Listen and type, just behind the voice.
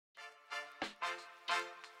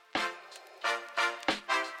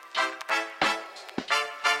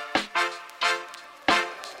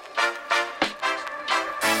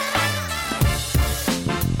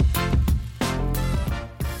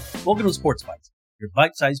Welcome to Sports Bites, your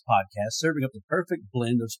bite-sized podcast serving up the perfect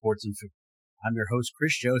blend of sports and food. I'm your host,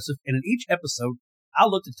 Chris Joseph, and in each episode,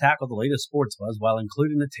 I'll look to tackle the latest sports buzz while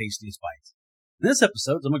including the tastiest bites. In this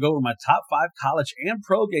episode, I'm going to go over my top 5 college and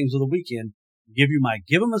pro games of the weekend and give you my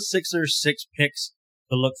Give 'em a Sixer 6 picks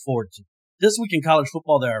to look forward to. This week in college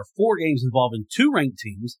football, there are 4 games involving 2 ranked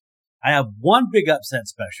teams. I have 1 big upset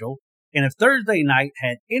special, and if Thursday night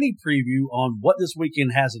had any preview on what this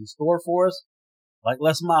weekend has in store for us, like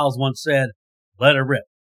Les Miles once said, let it rip.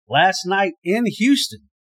 Last night in Houston,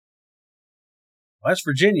 West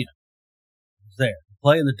Virginia was there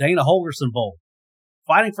playing the Dana Holgorsen Bowl,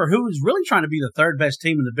 fighting for who is really trying to be the 3rd best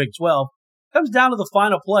team in the Big 12. Comes down to the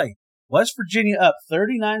final play. West Virginia up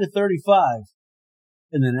 39-35,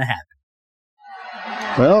 and then it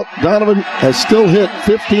happened. Well, Donovan has still hit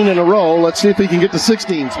 15 in a row. Let's see if he can get to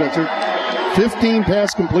 16, Spencer. 15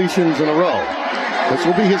 pass completions in a row. This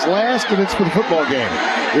will be his last, and it's for the football game.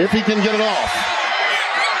 If he can get it off.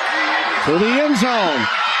 To the end zone.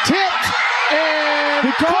 Tipped, and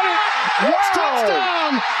he caught it. Wow.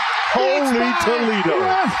 Touchdown. Holy Toledo.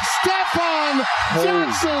 Stephon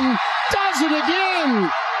Johnson does it again.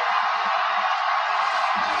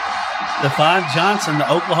 Stephon Johnson, the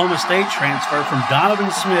Oklahoma State transfer from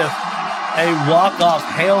Donovan Smith, a walk-off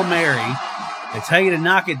Hail Mary. They tell you to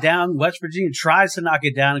knock it down. West Virginia tries to knock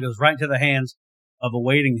it down. It goes right into the hands of a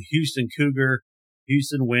waiting Houston Cougar.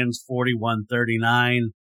 Houston wins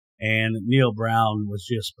 41-39, and Neil Brown was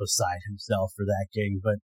just beside himself for that game.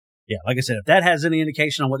 But, yeah, like I said, if that has any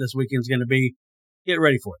indication on what this weekend's going to be, get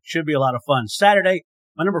ready for it. Should be a lot of fun. Saturday,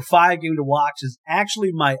 my number 5 game to watch is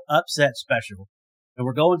actually my upset special. And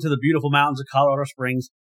we're going to the beautiful mountains of Colorado Springs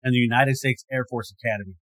and the United States Air Force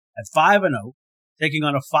Academy. At 5-0, taking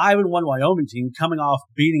on a 5-1 Wyoming team coming off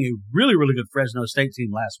beating a really, really good Fresno State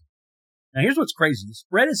team last week. Now, here's what's crazy. The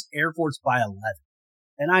spread is Air Force by 11.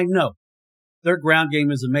 And I know their ground game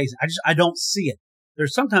is amazing. I don't see it.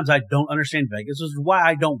 There's sometimes I don't understand Vegas. This is why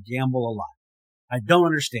I don't gamble a lot. I don't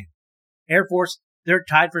understand. Air Force, they're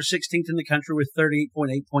tied for 16th in the country with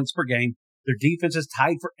 38.8 points per game. Their defense is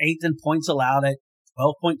tied for 8th in points allowed at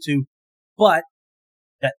 12.2. But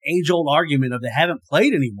that age-old argument of they haven't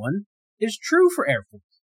played anyone is true for Air Force.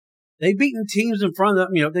 They've beaten teams in front of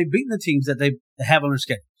them. They've beaten the teams that they have on their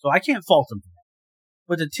schedule. So I can't fault them for that.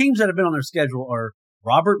 But the teams that have been on their schedule are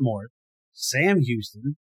Robert Morris, Sam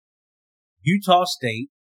Houston, Utah State,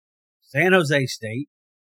 San Jose State,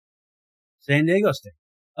 San Diego State.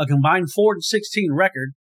 A combined 4-16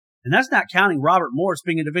 record, and that's not counting Robert Morris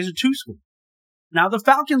being a Division II school. Now, the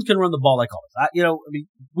Falcons can run the ball like always.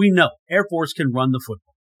 We know Air Force can run the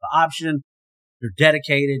football. The option, they're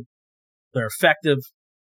dedicated, they're effective.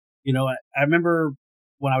 I remember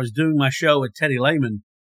when I was doing my show with Teddy Lehman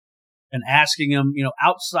and asking him,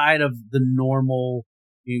 outside of the normal,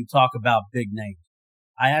 you talk about big names.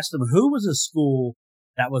 I asked him who was a school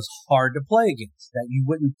that was hard to play against, that you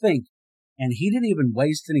wouldn't think. And he didn't even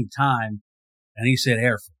waste any time. And he said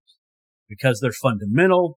Air Force, because they're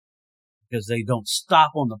fundamental, because they don't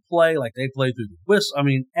stop on the play like they play through the whistle.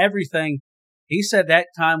 Everything. He said that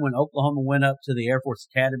time when Oklahoma went up to the Air Force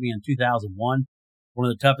Academy in 2001, one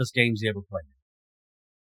of the toughest games he ever played.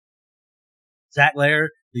 Zach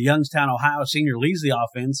Lair, the Youngstown, Ohio senior, leads the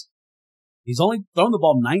offense. He's only thrown the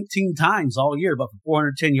ball 19 times all year, but for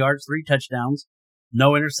 410 yards, 3 touchdowns,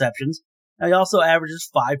 no interceptions. Now he also averages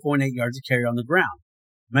 5.8 yards a carry on the ground.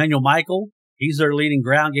 Emmanuel Michael, he's their leading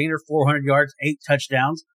ground gainer, 400 yards, 8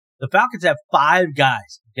 touchdowns. The Falcons have 5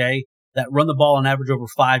 guys, that run the ball on average over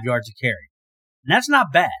 5 yards a carry. And that's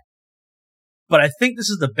not bad. But I think this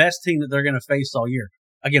is the best team that they're going to face all year.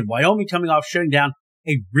 Again, Wyoming coming off shutting down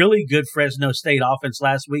a really good Fresno State offense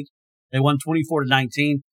last week. They won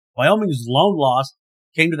 24-19. Wyoming's lone loss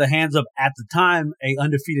came to the hands of, at the time, a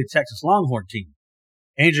undefeated Texas Longhorn team.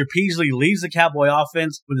 Andrew Peasley leads the Cowboy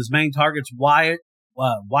offense with his main targets Wyatt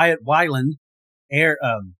Weiland, Ayer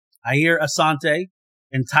Asante,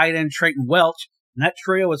 and tight end Trayton Welch. And that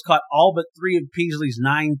trio has caught all but 3 of Peasley's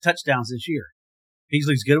 9 touchdowns this year.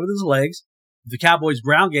 Peasley's good with his legs. The Cowboys'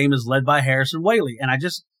 ground game is led by Harrison Whaley. And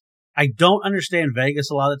I don't understand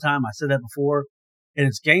Vegas a lot of the time. I said that before. And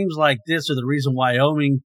it's games like this are the reason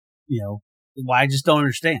Wyoming, why I just don't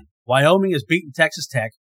understand. Wyoming has beaten Texas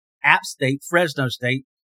Tech, App State, Fresno State,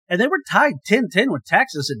 and they were tied 10-10 with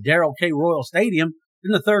Texas at Darrell K. Royal Stadium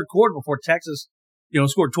in the 3rd quarter before Texas,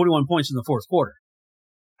 scored 21 points in the 4th quarter.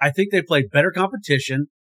 I think they played better competition,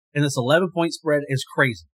 and this 11-point spread is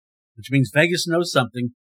crazy, which means Vegas knows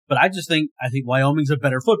something. But I think Wyoming's a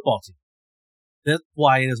better football team. That's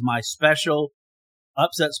why it is my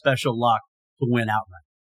upset special lock to win outright.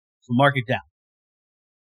 So mark it down.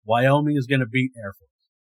 Wyoming is going to beat Air Force.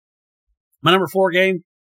 My number 4 game,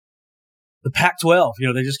 the Pac-12.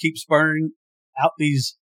 They just keep spurring out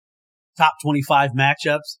these top 25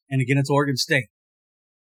 matchups. And again, it's Oregon State.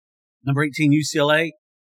 Number 18, UCLA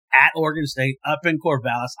at Oregon State up in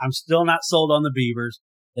Corvallis. I'm still not sold on the Beavers.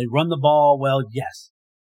 They run the ball well, yes.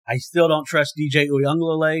 I still don't trust DJ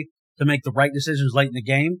Uiagalelei to make the right decisions late in the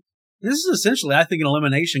game. This is essentially, I think, an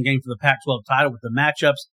elimination game for the Pac-12 title with the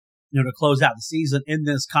matchups, to close out the season in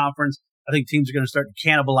this conference. I think teams are going to start to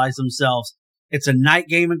cannibalize themselves. It's a night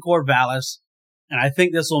game in Corvallis, and I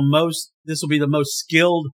think this will be the most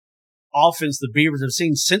skilled offense the Beavers have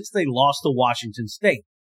seen since they lost to Washington State.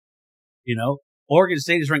 Oregon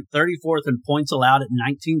State is ranked 34th in points allowed at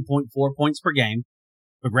 19.4 points per game.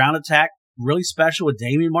 The ground attack, really special with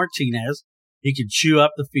Damian Martinez. He can chew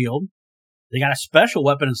up the field. They got a special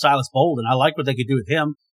weapon in Silas Bolden. I like what they could do with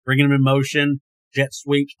him, bringing him in motion, jet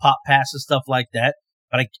sweeps, pop passes, stuff like that.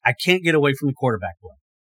 But I can't get away from the quarterback play.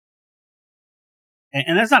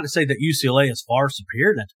 And that's not to say that UCLA is far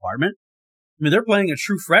superior in that department. I mean, they're playing a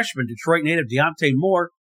true freshman, Detroit native Deontay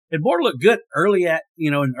Moore. And Moore looked good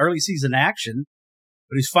in early season action,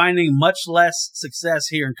 but he's finding much less success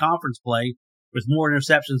here in conference play with more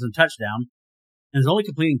interceptions and touchdowns, and is only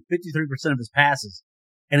completing 53% of his passes.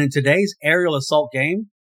 And in today's aerial assault game,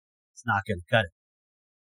 it's not going to cut it.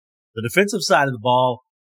 The defensive side of the ball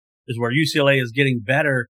is where UCLA is getting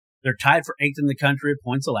better. They're tied for 8th in the country at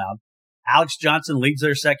points allowed. Alex Johnson leads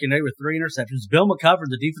their secondary with 3 interceptions. Bill McCovern,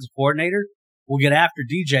 the defensive coordinator, will get after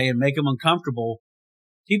DJ and make him uncomfortable.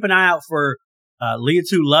 Keep an eye out for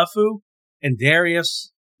Liatu Lufu and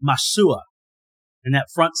Darius Masua in that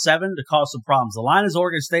front 7 to cause some problems. The line is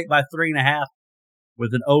Oregon State by 3.5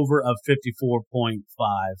 with an over of 54.5.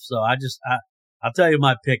 So I'll tell you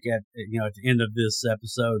my pick at the end of this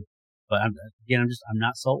episode. But I'm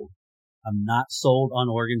not sold. I'm not sold on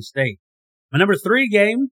Oregon State. My number 3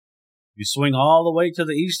 game, you swing all the way to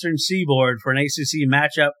the Eastern Seaboard for an ACC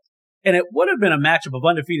matchup, and it would have been a matchup of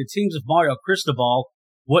undefeated teams if Mario Cristobal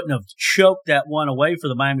wouldn't have choked that one away for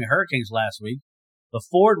the Miami Hurricanes last week. The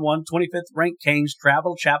 4-1 25th ranked Canes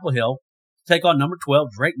travel to Chapel Hill to take on number 12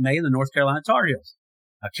 Drake May and the North Carolina Tar Heels.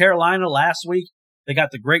 Now, Carolina last week, they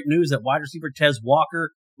got the great news that wide receiver Tez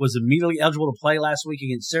Walker was immediately eligible to play last week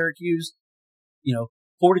against Syracuse.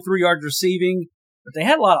 43 yards receiving, but they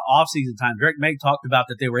had a lot of offseason time. Drake May talked about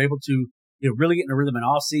that they were able to really get in a rhythm in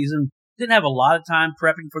offseason. Didn't have a lot of time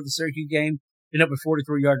prepping for the Syracuse game. Ended up with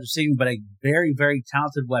 43 yards receiving, but a very, very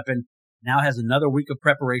talented weapon. Now has another week of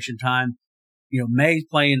preparation time. May's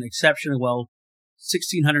playing exceptionally well.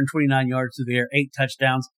 1,629 yards through the air, 8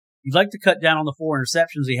 touchdowns. You'd like to cut down on the 4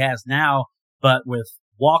 interceptions he has now, but with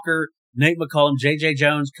Walker, Nate McCullum, J.J.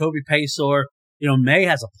 Jones, Kobe Paysor, May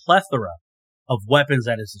has a plethora of weapons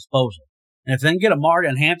at his disposal. And if they can get Amari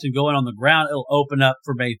and Hampton going on the ground, it'll open up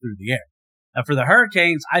for May through the air. Now, for the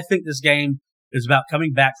Hurricanes, I think this game is about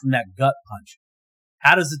coming back from that gut punch.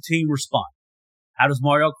 How does the team respond? How does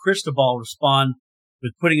Mario Cristobal respond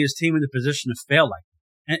with putting his team in the position to fail like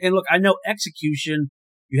that? And look, I know execution,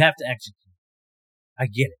 you have to execute. I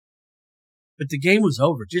get it. But the game was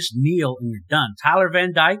over. Just kneel and you're done. Tyler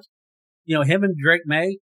Van Dyke, him and Drake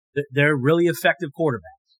May, they're really effective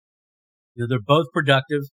quarterbacks. They're both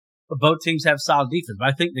productive, but both teams have solid defense. But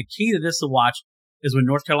I think the key to this to watch is when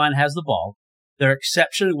North Carolina has the ball, they're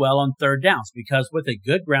exceptionally well on third downs because with a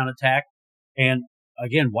good ground attack and,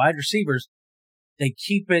 again, wide receivers, they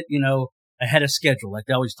keep it, ahead of schedule, like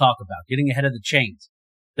they always talk about, getting ahead of the chains.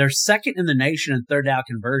 They're second in the nation in third down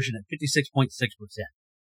conversion at 56.6%.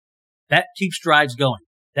 That keeps drives going.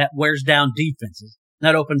 That wears down defenses.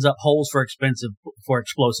 That opens up holes for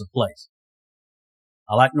explosive plays.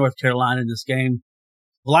 I like North Carolina in this game.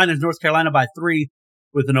 The line is North Carolina by 3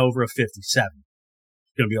 with an over of 57.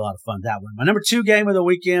 It's going to be a lot of fun, that one. My number 2 game of the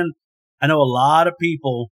weekend, I know a lot of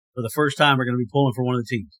people for the first time are going to be pulling for one of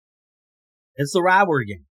the teams. It's the rivalry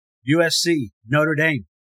game. USC, Notre Dame.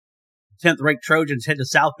 10th ranked Trojans head to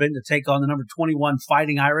South Bend to take on the number 21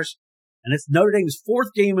 Fighting Irish. And it's Notre Dame's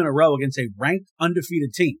 4th game in a row against a ranked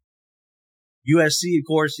undefeated team. USC, of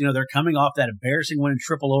course, they're coming off that embarrassing win in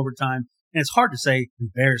triple overtime. And it's hard to say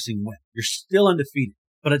embarrassing win. You're still undefeated.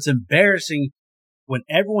 But it's embarrassing when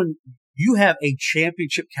you have a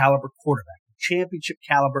championship caliber quarterback, a championship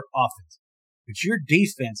caliber offense. But your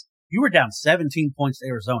defense, you were down 17 points to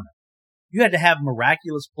Arizona. You had to have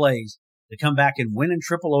miraculous plays to come back and win in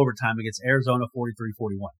triple overtime against Arizona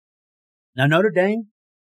 43-41. Now, Notre Dame,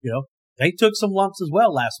 they took some lumps as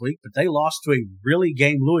well last week, but they lost to a really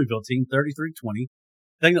game Louisville team, 33-20. The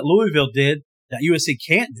thing that Louisville did that USC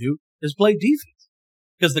can't do is play defense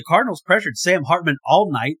because the Cardinals pressured Sam Hartman all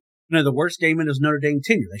night. The worst game in his Notre Dame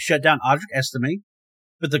tenure. They shut down Audric Estime.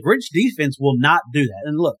 But the Grinch defense will not do that.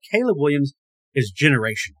 And look, Caleb Williams is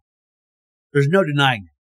generational. There's no denying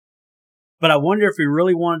it. But I wonder if he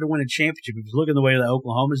really wanted to win a championship, if he's looking the way that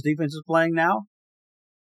Oklahoma's defense is playing now,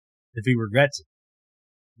 if he regrets it.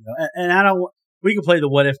 You know, and we can play the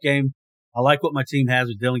what if game. I like what my team has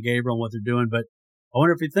with Dylan Gabriel and what they're doing, but I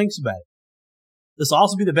wonder if he thinks about it. This will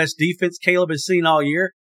also be the best defense Caleb has seen all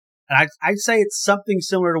year. And I'd say it's something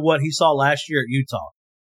similar to what he saw last year at Utah.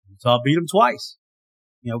 Utah beat him twice.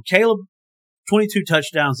 You know, Caleb, 22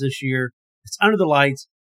 touchdowns this year. It's under the lights,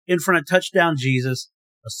 in front of touchdown Jesus,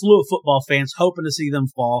 a slew of football fans hoping to see them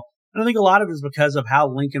fall. And I think a lot of it is because of how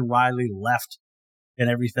Lincoln Riley left and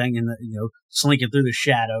everything, and slinking through the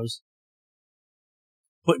shadows,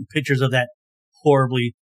 putting pictures of that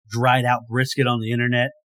horribly dried out brisket on the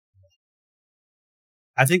internet.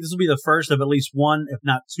 I think this will be the first of at least one, if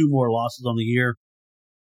not two more losses on the year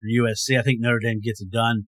for USC. I think Notre Dame gets it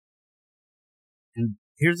done. And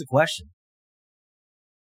here's the question.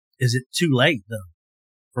 Is it too late, though,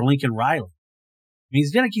 for Lincoln Riley? I mean,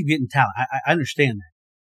 he's going to keep getting talent. I understand that.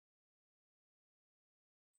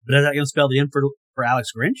 But is that going to spell the end for Alex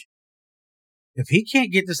Grinch? If he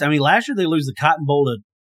can't get this, I mean, last year they lose the Cotton Bowl to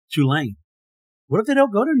Tulane. What if they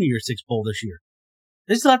don't go to New Year's Six Bowl this year?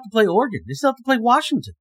 They still have to play Oregon. They still have to play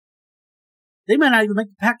Washington. They might not even make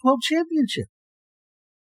the Pac-12 championship.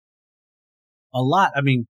 A lot. I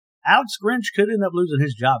mean, Alex Grinch could end up losing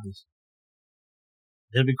his job this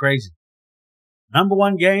year. It'd be crazy. Number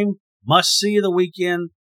one game, must see of the weekend.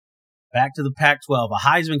 Back to the Pac-12. A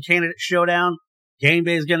Heisman candidate showdown. Game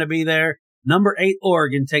day is going to be there. Number 8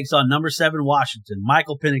 Oregon takes on number 7 Washington.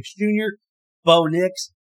 Michael Penix Jr., Bo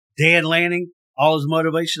Nix, Dan Lanning, all his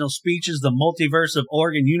motivational speeches, the multiverse of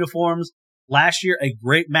Oregon uniforms. Last year, a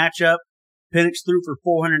great matchup. Penix threw for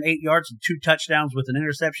 408 yards and 2 touchdowns with an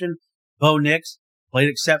interception. Bo Nix played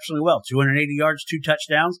exceptionally well. 280 yards, 2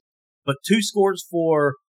 touchdowns. But 2 scores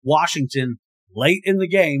for Washington late in the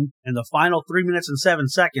game, and the final 3 minutes and 7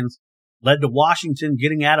 seconds led to Washington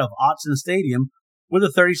getting out of Autzen Stadium with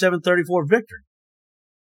a 37-34 victory.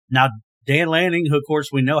 Now, Dan Lanning, who, of course,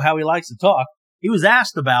 we know how he likes to talk, he was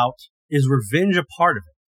asked about, is revenge a part of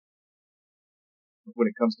it? When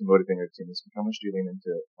it comes to motivating our team, how much do you lean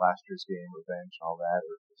into last year's game, revenge, and all that,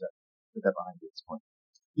 or is that behind you at this point?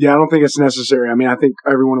 Yeah, I don't think it's necessary. I mean, I think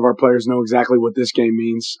every one of our players know exactly what this game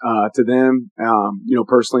means to them,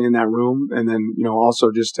 personally in that room, and then,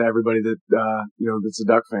 also just to everybody that, that's a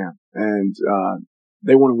Duck fan. And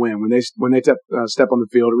they want to win. When they step on the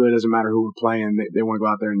field, it really doesn't matter who we're playing. They want to go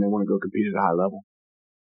out there and they want to go compete at a high level.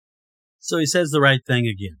 So he says the right thing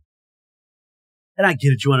again. And I get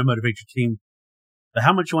it, you want to motivate your team. But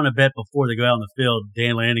how much you want to bet before they go out on the field,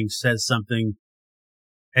 Dan Lanning says something,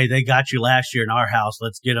 hey, they got you last year in our house,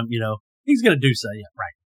 let's get them, he's going to do so. Yeah,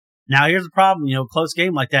 right. Now, here's the problem, close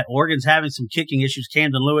game like that. Oregon's having some kicking issues.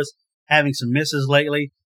 Camden Lewis having some misses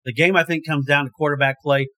lately. The game, I think, comes down to quarterback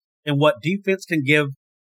play and what defense can give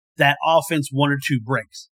that offense 1 or 2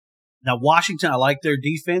 breaks. Now, Washington, I like their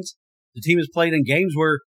defense. The team has played in games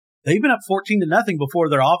where they've been up 14-0 before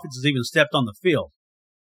their offense has even stepped on the field.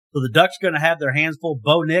 So the Ducks are going to have their hands full.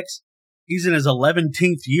 Bo Nix, he's in his 11th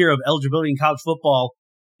year of eligibility in college football.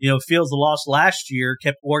 Feels the loss last year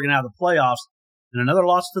kept Oregon out of the playoffs, and another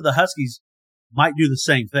loss to the Huskies might do the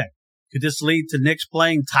same thing. Could this lead to Nix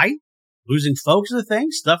playing tight, losing focus of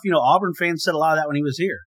things? Stuff, Auburn fans said a lot of that when he was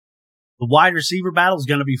here. The wide receiver battle is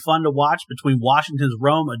going to be fun to watch between Washington's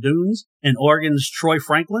Rome Aduns and Oregon's Troy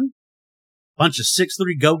Franklin. Bunch of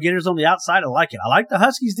 6'3" go-getters on the outside. I like it. I like the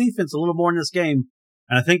Huskies' defense a little more in this game,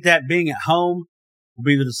 and I think that being at home will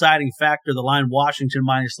be the deciding factor. The line Washington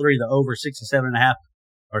 -3, the over 67.5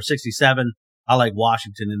 or 67. I like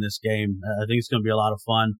Washington in this game. I think it's going to be a lot of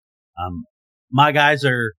fun. My guys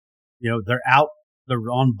are, they're out. They're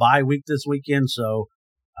on bye week this weekend, so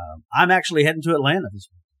I'm actually heading to Atlanta this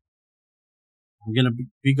week. I'm going to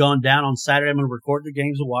be going down on Saturday. I'm going to record the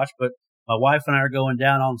games to watch, but my wife and I are going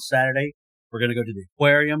down on Saturday. We're going to go to the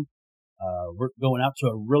aquarium. We're going out to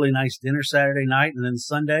a really nice dinner Saturday night, and then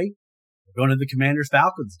Sunday, we're going to the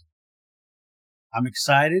Commanders-Falcons. I'm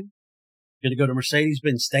excited. Going to go to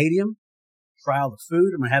Mercedes-Benz Stadium, try all the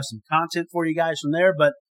food. I'm going to have some content for you guys from there,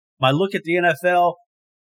 but my look at the NFL,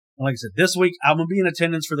 like I said, this week, I'm going to be in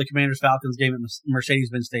attendance for the Commanders-Falcons game at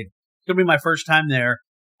Mercedes-Benz Stadium. It's going to be my first time there.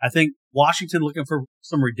 I think Washington looking for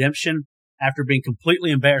some redemption after being completely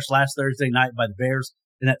embarrassed last Thursday night by the Bears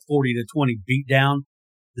in that 40-20 beatdown.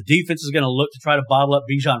 The defense is going to look to try to bottle up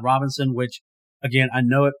Bijan Robinson, which, again, I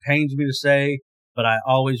know it pains me to say, but I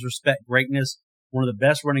always respect greatness. One of the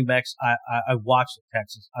best running backs I watched at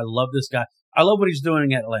Texas. I love this guy. I love what he's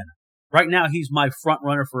doing at Atlanta. Right now, he's my front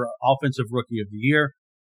runner for Offensive Rookie of the Year.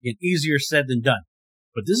 Again, easier said than done.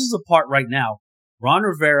 But this is a part right now. Ron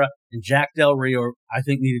Rivera and Jack Del Rio, I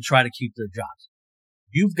think, need to try to keep their jobs.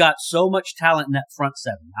 You've got so much talent in that front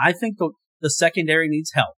seven. I think the secondary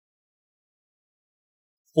needs help.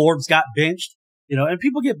 Forbes got benched, and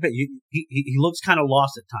people get bit. He looks kind of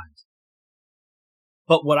lost at times.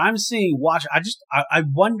 But what I'm seeing, I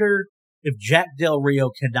wonder if Jack Del Rio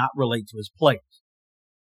cannot relate to his players.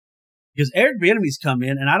 Because Eric Bieniemy's come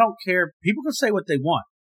in, and I don't care. People can say what they want.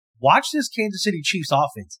 Watch this Kansas City Chiefs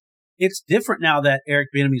offense. It's different now that Eric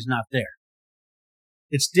Bieniemy's not there.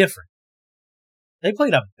 It's different. They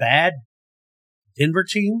played a bad Denver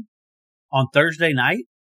team on Thursday night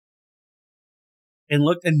and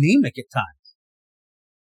looked anemic at times.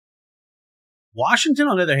 Washington,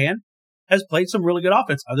 on the other hand, has played some really good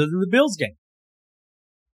offense other than the Bills game.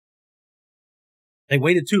 They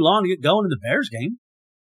waited too long to get going in the Bears game.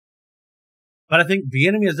 But I think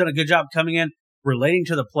Bieniemy has done a good job coming in, relating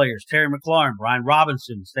to the players. Terry McLaurin, Brian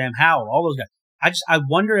Robinson, Sam Howell, all those guys. I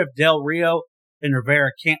wonder if Del Rio and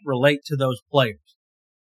Rivera can't relate to those players.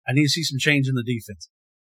 I need to see some change in the defense.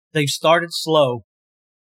 They've started slow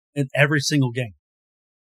in every single game.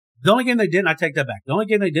 The only game they didn't, I take that back. The only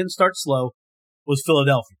game they didn't start slow was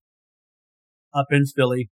Philadelphia. Up in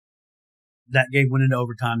Philly. That game went into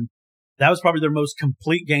overtime. That was probably their most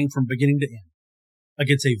complete game from beginning to end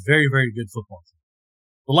against a very, very good football team.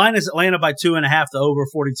 The line is Atlanta by 2.5 to over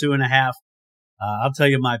 42.5. I'll tell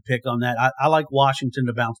you my pick on that. I like Washington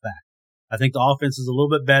to bounce back. I think the offense is a little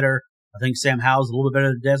bit better. I think Sam Howell's a little bit better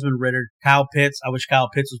than Desmond Ridder. Kyle Pitts, I wish Kyle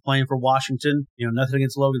Pitts was playing for Washington. Nothing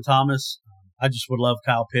against Logan Thomas. I just would love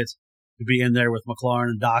Kyle Pitts to be in there with McLaurin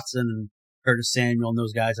and Dotson and Curtis Samuel and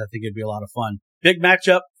those guys. I think it'd be a lot of fun. Big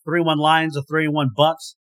matchup, 3-1 Lions, a 3-1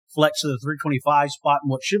 Bucks. Flex to the 325 spot in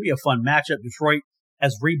what should be a fun matchup. Detroit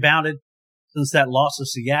has rebounded since that loss to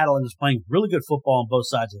Seattle and is playing really good football on both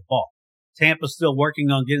sides of the ball. Tampa's still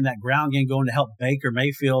working on getting that ground game going to help Baker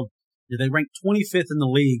Mayfield. They rank 25th in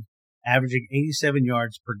the league, averaging 87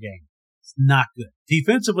 yards per game. It's not good.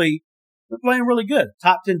 Defensively, they're playing really good.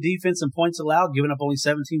 Top 10 defense in points allowed, giving up only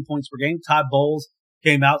 17 points per game. Todd Bowles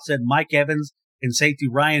came out, said Mike Evans and safety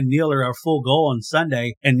Ryan Neal are a full goal on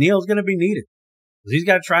Sunday, and Neal's going to be needed. He's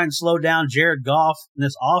got to try and slow down Jared Goff in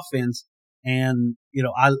this offense. And,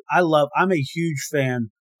 I'm a huge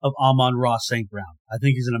fan of Amon-Ra St. Brown. I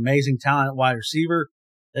think he's an amazing talent at wide receiver.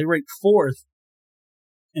 They rank 4th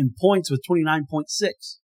in points with 29.6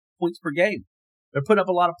 points per game. They're putting up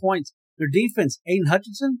a lot of points. Their defense, Aiden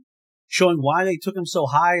Hutchinson, showing why they took him so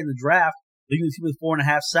high in the draft, leading the team with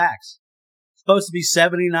 4.5 sacks. Supposed to be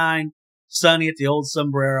 79, sunny at the old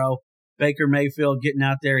Sombrero. Baker Mayfield getting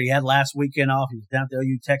out there. He had last weekend off. He was down at the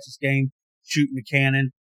OU Texas game, shooting the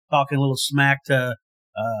cannon, talking a little smack to,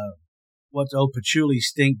 Patchouli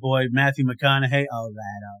stink boy, Matthew McConaughey. All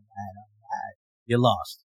right. You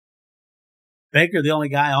lost. Baker, the only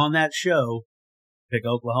guy on that show, picked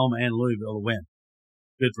Oklahoma and Louisville to win.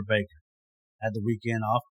 Good for Baker. Had the weekend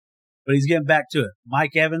off. But he's getting back to it.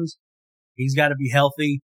 Mike Evans, he's got to be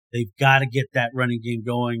healthy. They've got to get that running game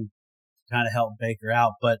going to kind of help Baker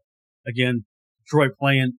out. But again, Detroit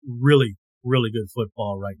playing really, really good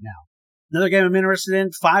football right now. Another game I'm interested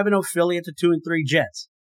in, 5-0 Philly at the 2-3 Jets.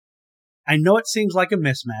 I know it seems like a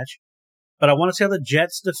mismatch, but I want to see how the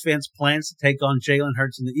Jets defense plans to take on Jalen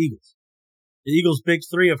Hurts and the Eagles. The Eagles' big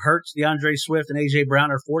three of Hurts, DeAndre Swift, and A.J.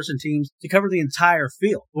 Brown are forcing teams to cover the entire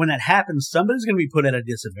field. When that happens, somebody's going to be put at a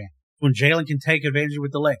disadvantage. When Jalen can take advantage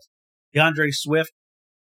with the legs. DeAndre Swift,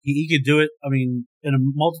 he could do it, in a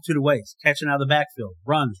multitude of ways. Catching out of the backfield,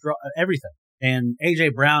 runs, everything. And A.J.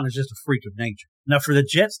 Brown is just a freak of nature. Now, for the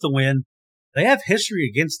Jets to win, they have history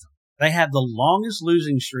against them. They have the longest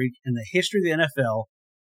losing streak in the history of the NFL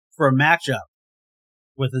for a matchup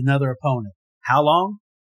with another opponent. How long?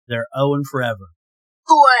 They're 0 forever.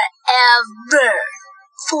 Forever.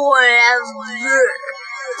 Forever.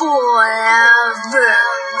 Forever.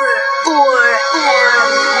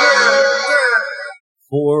 Forever.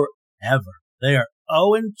 Forever. They are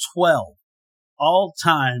 0-12 all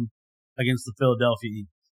time against the Philadelphia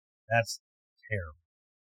Eagles. That's terrible.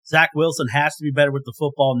 Zach Wilson has to be better with the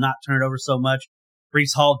football, not turn it over so much.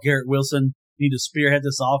 Breece Hall, Garrett Wilson need to spearhead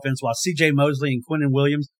this offense, while C.J. Mosley and Quinnen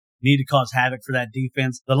Williams need to cause havoc for that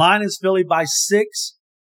defense. The line is Philly by 6.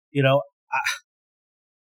 It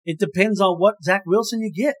depends on what Zach Wilson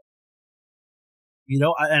you get.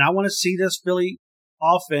 And I want to see this Philly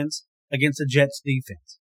offense against the Jets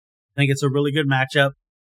defense. I think it's a really good matchup.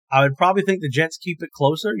 I would probably think the Jets keep it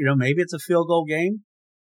closer. Maybe it's a field goal game.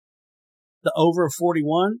 The over of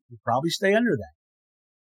 41 would probably stay under that.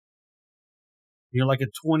 Like a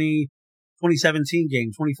 2017 game,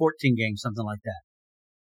 2014 game, something like that.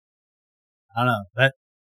 I don't know.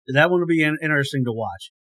 That one will be interesting to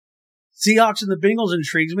watch. Seahawks and the Bengals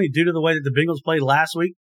intrigues me due to the way that the Bengals played last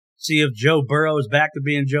week. See if Joe Burrow is back to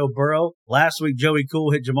being Joe Burrow. Last week, Joey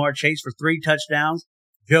Cool hit Jamar Chase for 3 touchdowns.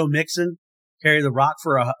 Joe Mixon carried the rock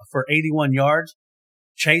for 81 yards.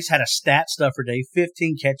 Chase had a stat stuffer day,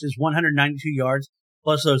 15 catches, 192 yards,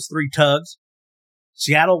 plus those 3 tugs.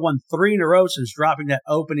 Seattle won 3 in a row since dropping that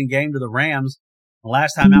opening game to the Rams. The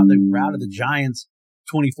last time out, they routed the Giants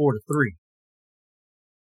 24-3.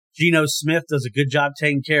 Geno Smith does a good job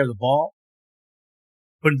taking care of the ball,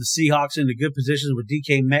 putting the Seahawks into good positions with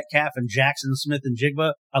DK Metcalf and Jackson Smith and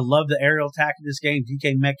Jigba. I love the aerial attack in this game.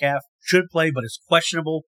 DK Metcalf should play, but it's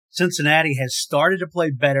questionable. Cincinnati has started to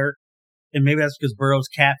play better, and maybe that's because Burrow's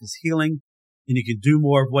calf is healing and he can do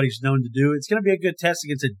more of what he's known to do. It's going to be a good test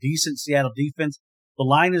against a decent Seattle defense. The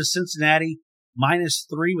line is Cincinnati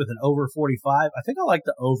 -3 with an over 45. I think I like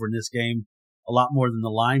the over in this game a lot more than the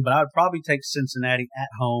line, but I would probably take Cincinnati at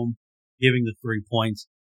home, giving the 3 points.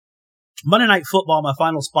 Monday Night Football, my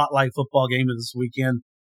final spotlight football game of this weekend.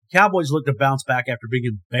 The Cowboys look to bounce back after being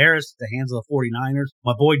embarrassed at the hands of the 49ers.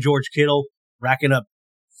 My boy George Kittle racking up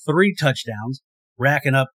 3 touchdowns,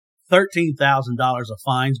 racking up $13,000 of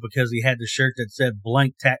fines because he had the shirt that said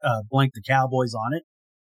blank the Cowboys on it,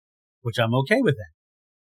 which I'm okay with that.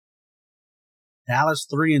 Dallas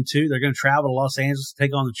 3-2. They're going to travel to Los Angeles to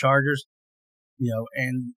take on the Chargers.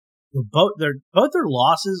 And both their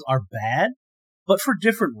losses are bad, but for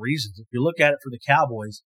different reasons. If you look at it for the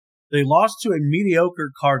Cowboys, they lost to a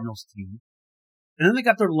mediocre Cardinals team, and then they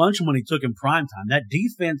got their lunch money took in primetime. That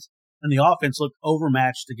defense and the offense looked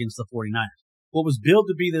overmatched against the 49ers. What was billed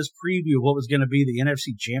to be this preview of what was going to be the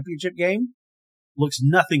NFC Championship game looks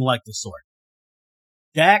nothing like the sort.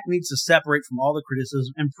 Dak needs to separate from all the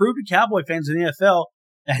criticism and prove to Cowboy fans in the NFL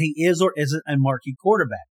that he is or isn't a marquee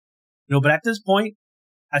quarterback. But at this point,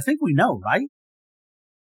 I think we know, right?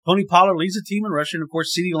 Tony Pollard leads the team in rushing. Of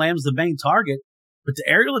course, CeeDee Lamb's the main target, but the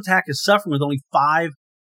aerial attack is suffering with only 5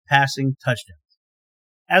 passing touchdowns.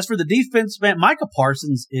 As for the defense, man, Micah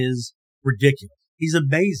Parsons is ridiculous. He's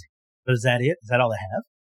amazing. But is that it? Is that all they have?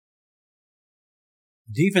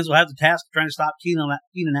 The defense will have the task of trying to stop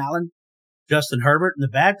Keenan Allen, Justin Herbert. And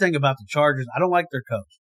the bad thing about the Chargers, I don't like their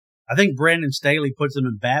coach. I think Brandon Staley puts them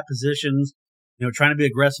in bad positions, trying to be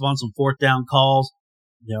aggressive on some 4th down calls.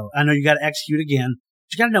 I know you got to execute again,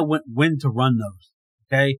 but you got to know when to run those.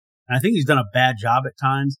 Okay. And I think he's done a bad job at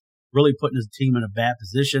times, really putting his team in a bad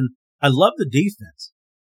position. I love the defense.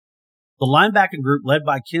 The linebacking group led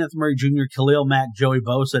by Kenneth Murray Jr., Khalil Mack, Joey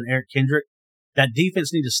Bosa, and Eric Kendrick, that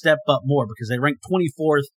defense need to step up more because they rank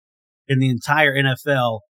 24th in the entire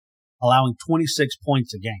NFL, allowing 26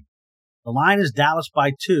 points a game. The line is Dallas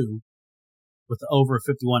by 2 with the over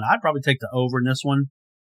 51. I'd probably take the over in this one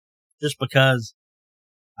just because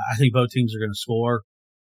I think both teams are going to score.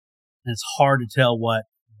 And it's hard to tell what.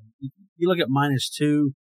 You look at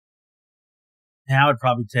 -2, and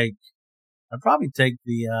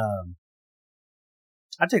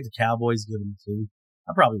I'd take the Cowboys, give them 2.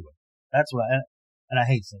 I probably would. That's what I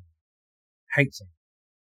hate saying.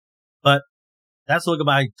 But that's a look at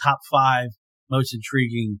my top 5 most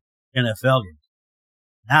intriguing NFL games.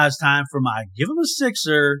 Now it's time for my Give 'em a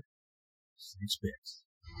Sixer 6 picks.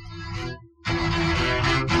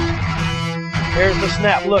 Here's the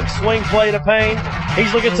snap. Look, swing play to Payne.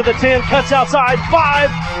 He's looking to the 10, cuts outside, 5.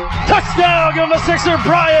 Touchdown! Give him a Sixer,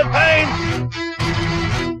 Brian Payne.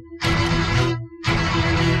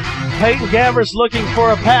 Peyton Gavris looking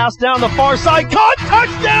for a pass down the far side. Caught,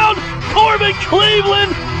 touchdown! Corbin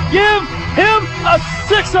Cleveland, give him a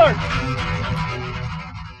Sixer.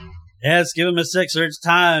 Yes, give him a Sixer. It's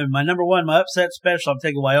time. My number 1, my upset special. I'm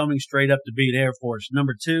taking Wyoming straight up to beat Air Force.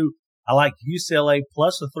 Number 2, I like UCLA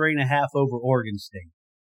plus the 3.5 over Oregon State.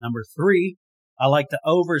 Number 3, I like the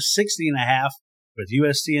over 60.5 with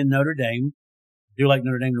USC and Notre Dame. I do like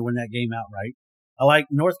Notre Dame to win that game outright. I like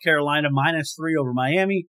North Carolina -3 over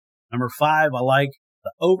Miami. Number 5, I like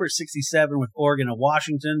the over 67 with Oregon and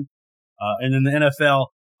Washington. And in the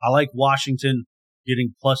NFL, I like Washington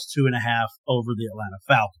getting plus 2.5 over the Atlanta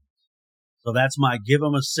Falcons. So that's my Give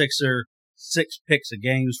 'em a Sixer 6 picks of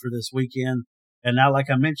games for this weekend. And now, like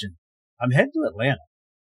I mentioned, I'm heading to Atlanta.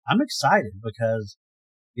 I'm excited because,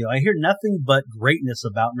 I hear nothing but greatness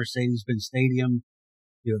about Mercedes-Benz Stadium.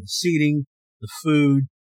 The seating, the food.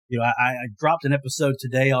 I dropped an episode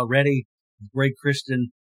today already with Greg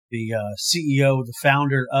Christian, the CEO, the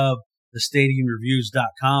founder of the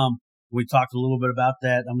StadiumReviews.com. We talked a little bit about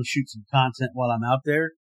that. I'm going to shoot some content while I'm out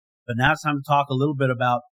there. But now it's time to talk a little bit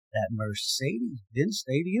about that Mercedes-Benz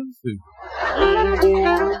Stadium food.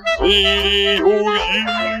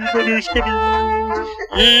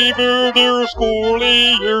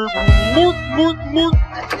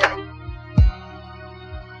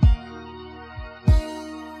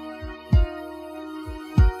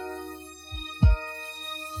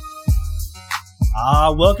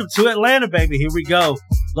 Welcome to Atlanta, baby. Here we go.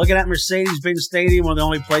 Looking at Mercedes-Benz Stadium, one of the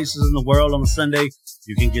only places in the world on a Sunday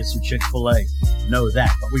you can get some Chick-fil-A. Know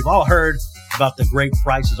that. But we've all heard about the great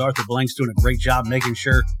prices. Arthur Blank's doing a great job making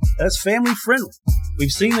sure that it's family friendly. We've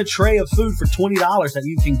seen a tray of food for $20 that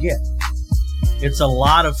you can get. It's a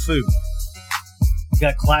lot of food. You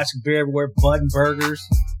got classic beer everywhere, Bud and Burgers,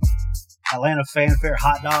 Atlanta Fanfare,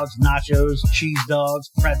 hot dogs, nachos, cheese dogs,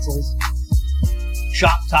 pretzels,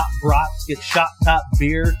 Shop Top brats, get Shop Top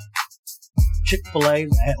beer, Chick-fil-A,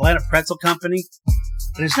 Atlanta Pretzel Company.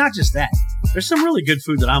 And it's not just that. There's some really good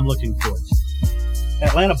food that I'm looking forward to.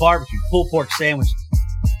 Atlanta Barbecue, pulled pork sandwiches,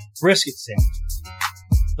 brisket sandwiches,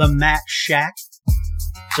 the Mac Shack,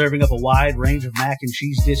 serving up a wide range of mac and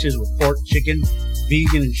cheese dishes with pork, chicken,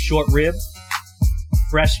 vegan, and short rib,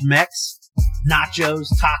 fresh Mex, nachos,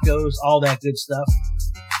 tacos, all that good stuff.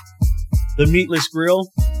 The Meatless Grill,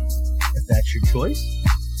 if that's your choice.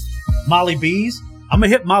 Molly B's, I'm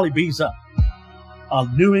going to hit Molly B's up. A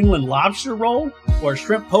New England lobster roll or a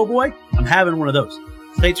shrimp po' boy, I'm having one of those.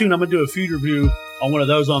 Stay tuned. I'm going to do a food review on one of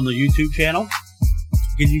those on the YouTube channel.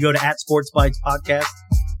 You can go to @SportsBites Podcast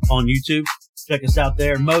on YouTube. Check us out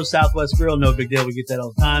there. Moe's Southwest Grill, no big deal. We get that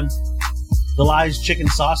all the time. Delai's Chicken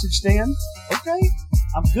Sausage Stand. Okay,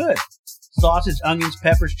 I'm good. Sausage, onions,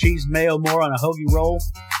 peppers, cheese, mayo, more on a hoagie roll.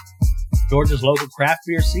 Georgia's local craft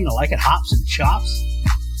beer scene. I like it. Hops and chops.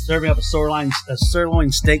 Serving up a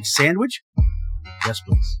sirloin steak sandwich. Yes,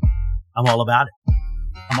 please. I'm all about it.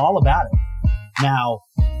 I'm all about it. Now,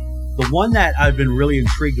 the one that I've been really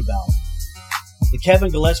intrigued about, the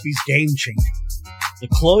Kevin Gillespie's Game Changer. The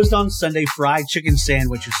closed on Sunday fried chicken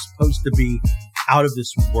sandwich is supposed to be out of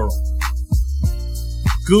this world.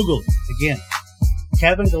 Google it. Again,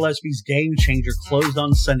 Kevin Gillespie's Game Changer closed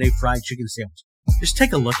on Sunday fried chicken sandwich. Just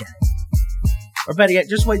take a look at it. Or better yet,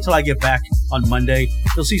 just wait till I get back on Monday.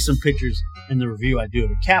 You'll see some pictures in the review I do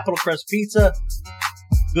of it. Capital Crust Pizza.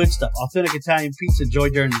 Good stuff. Authentic Italian pizza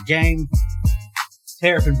enjoyed during the game.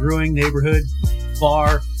 Terrapin Brewing Neighborhood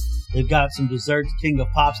Bar. They've got some desserts. King of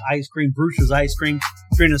Pops ice cream. Brewster's ice cream.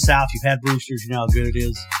 If you're in the South, you've had Brewster's. You know how good it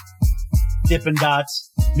is. Dippin'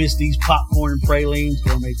 Dots. Misty's popcorn and pralines.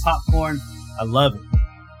 Gourmet popcorn. I love it.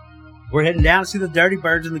 We're heading down to see the Dirty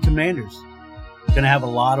Birds and the Commanders. Going to have a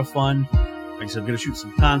lot of fun. Like I said, I'm going to shoot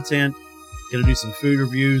some content. Going to do some food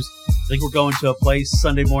reviews. I think we're going to a place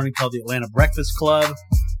Sunday morning called the Atlanta Breakfast Club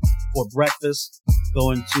for breakfast.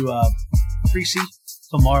 Going to Creasy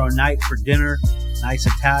tomorrow night for dinner. Nice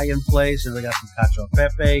Italian place. And they got some cacio e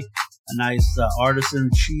pepe, a nice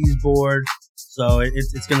artisan cheese board. So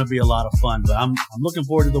it's going to be a lot of fun. But I'm looking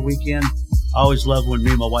forward to the weekend. I always love when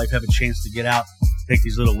me and my wife have a chance to get out, take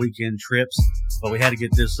these little weekend trips. But we had to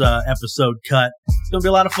get this episode cut. It's going to be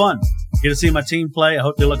a lot of fun. Get to see my team play. I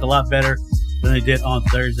hope they look a lot better than they did on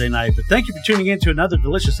Thursday night. But thank you for tuning in to another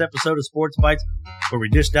delicious episode of Sports Bites, where we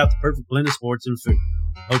dished out the perfect blend of sports and food.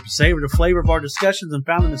 Hope you savored the flavor of our discussions and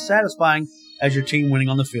found them as satisfying as your team winning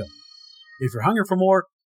on the field. If you're hungry for more,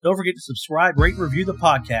 don't forget to subscribe, rate, and review the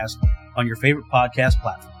podcast on your favorite podcast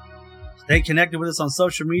platform. Stay connected with us on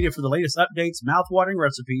social media for the latest updates, mouth-watering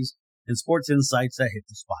recipes, and sports insights that hit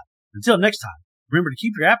the spot. Until next time, remember to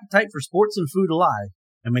keep your appetite for sports and food alive,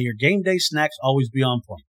 and may your game day snacks always be on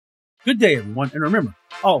point. Good day, everyone, and remember,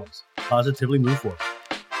 always positively move forward.